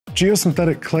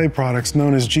Geosynthetic clay products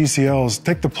known as GCLs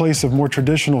take the place of more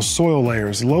traditional soil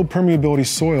layers, low permeability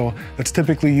soil that's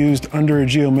typically used under a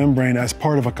geomembrane as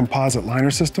part of a composite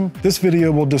liner system. This video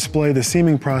will display the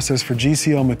seaming process for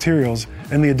GCL materials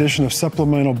and the addition of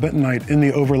supplemental bentonite in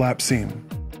the overlap seam.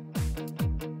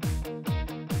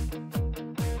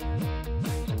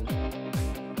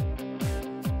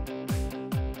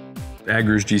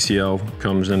 AgRoo's GCL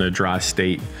comes in a dry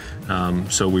state,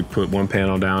 so we put one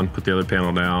panel down, put the other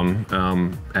panel down.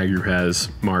 AgRoo has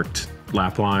marked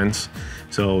lap lines,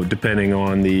 so depending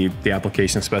on the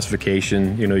application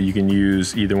specification, you can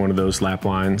use either one of those lap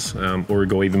lines, or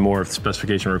go even more if the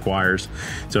specification requires.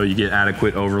 So you get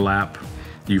adequate overlap,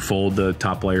 you fold the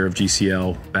top layer of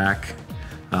GCL back,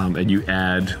 and you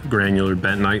add granular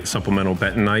bentonite, supplemental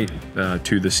bentonite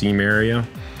to the seam area,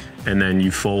 and then you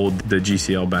fold the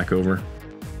GCL back over.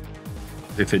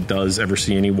 If it does ever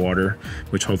see any water,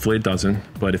 which hopefully it doesn't,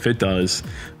 but if it does,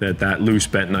 that loose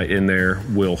bentonite in there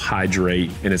will hydrate,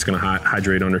 and it's going to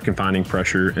hydrate under confining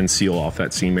pressure and seal off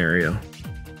that seam area.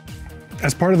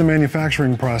 As part of the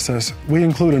manufacturing process, we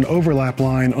include an overlap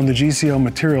line on the GCL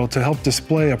material to help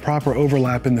display a proper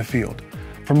overlap in the field.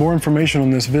 For more information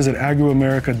on this, visit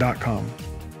agrooamerica.com.